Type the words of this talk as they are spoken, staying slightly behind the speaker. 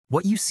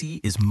What you see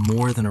is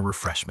more than a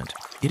refreshment.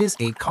 It is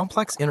a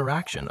complex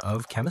interaction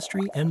of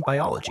chemistry and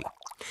biology.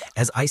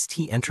 As iced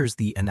tea enters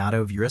the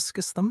annata virisca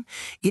system,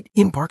 it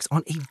embarks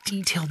on a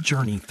detailed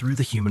journey through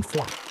the human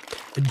form,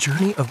 a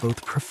journey of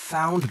both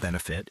profound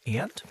benefit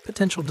and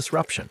potential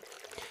disruption.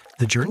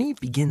 The journey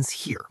begins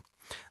here.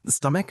 The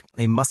stomach,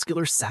 a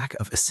muscular sac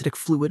of acidic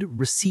fluid,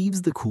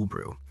 receives the cool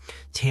brew.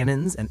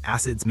 Tannins and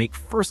acids make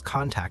first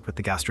contact with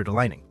the gastric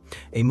lining,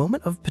 a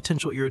moment of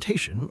potential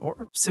irritation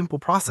or simple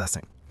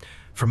processing.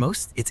 For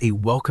most, it's a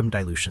welcome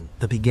dilution,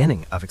 the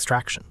beginning of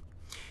extraction.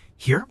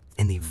 Here,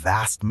 in the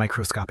vast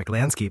microscopic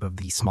landscape of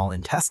the small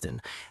intestine,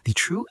 the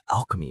true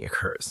alchemy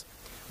occurs.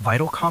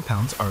 Vital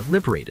compounds are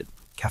liberated: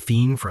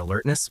 caffeine for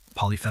alertness,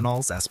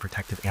 polyphenols as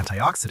protective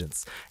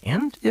antioxidants,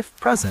 and, if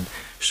present,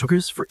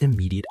 sugars for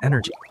immediate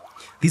energy.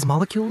 These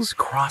molecules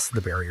cross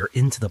the barrier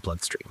into the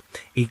bloodstream,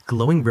 a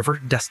glowing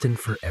river destined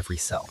for every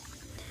cell.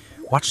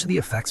 Watch the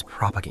effects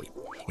propagate.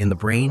 In the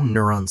brain,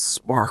 neurons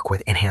spark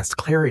with enhanced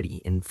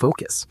clarity and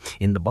focus.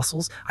 In the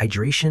muscles,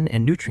 hydration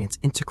and nutrients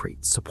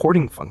integrate,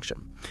 supporting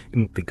function.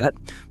 In the gut,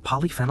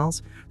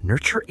 polyphenols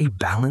nurture a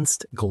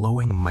balanced,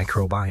 glowing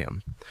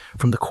microbiome.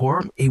 From the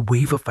core, a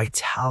wave of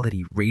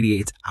vitality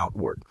radiates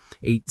outward,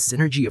 a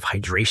synergy of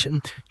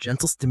hydration,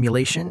 gentle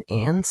stimulation,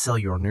 and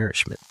cellular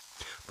nourishment.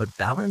 But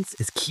balance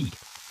is key.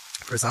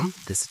 For some,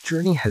 this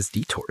journey has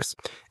detours.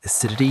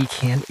 Acidity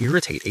can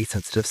irritate a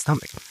sensitive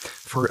stomach.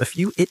 For a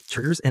few, it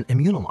triggers an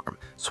immune alarm,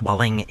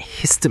 swelling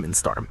histamine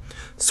storm.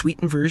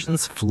 Sweetened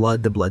versions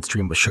flood the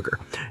bloodstream with sugar,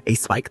 a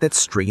spike that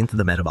strains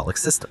the metabolic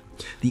system.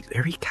 The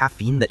very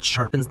caffeine that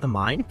sharpens the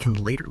mind can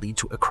later lead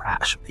to a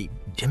crash, a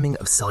dimming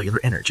of cellular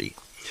energy.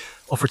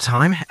 Over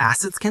time,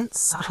 acids can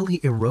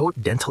subtly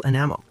erode dental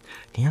enamel,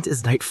 and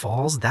as night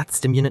falls, that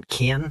stimulant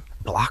can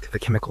block the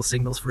chemical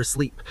signals for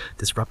sleep,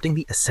 disrupting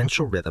the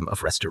essential rhythm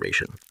of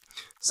restoration.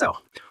 So,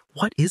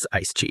 what is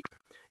iced tea?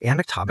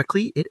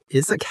 Anatomically, it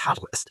is a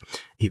catalyst,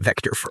 a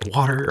vector for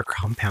water,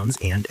 compounds,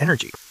 and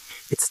energy.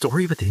 Its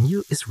story within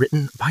you is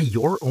written by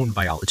your own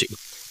biology,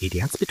 a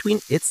dance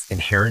between its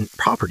inherent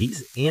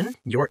properties and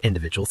your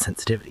individual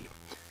sensitivity.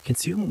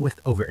 Consume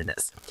with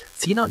awareness.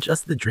 See not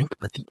just the drink,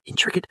 but the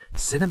intricate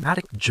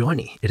cinematic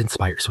journey it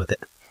inspires with it.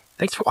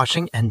 Thanks for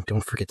watching, and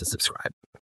don't forget to subscribe.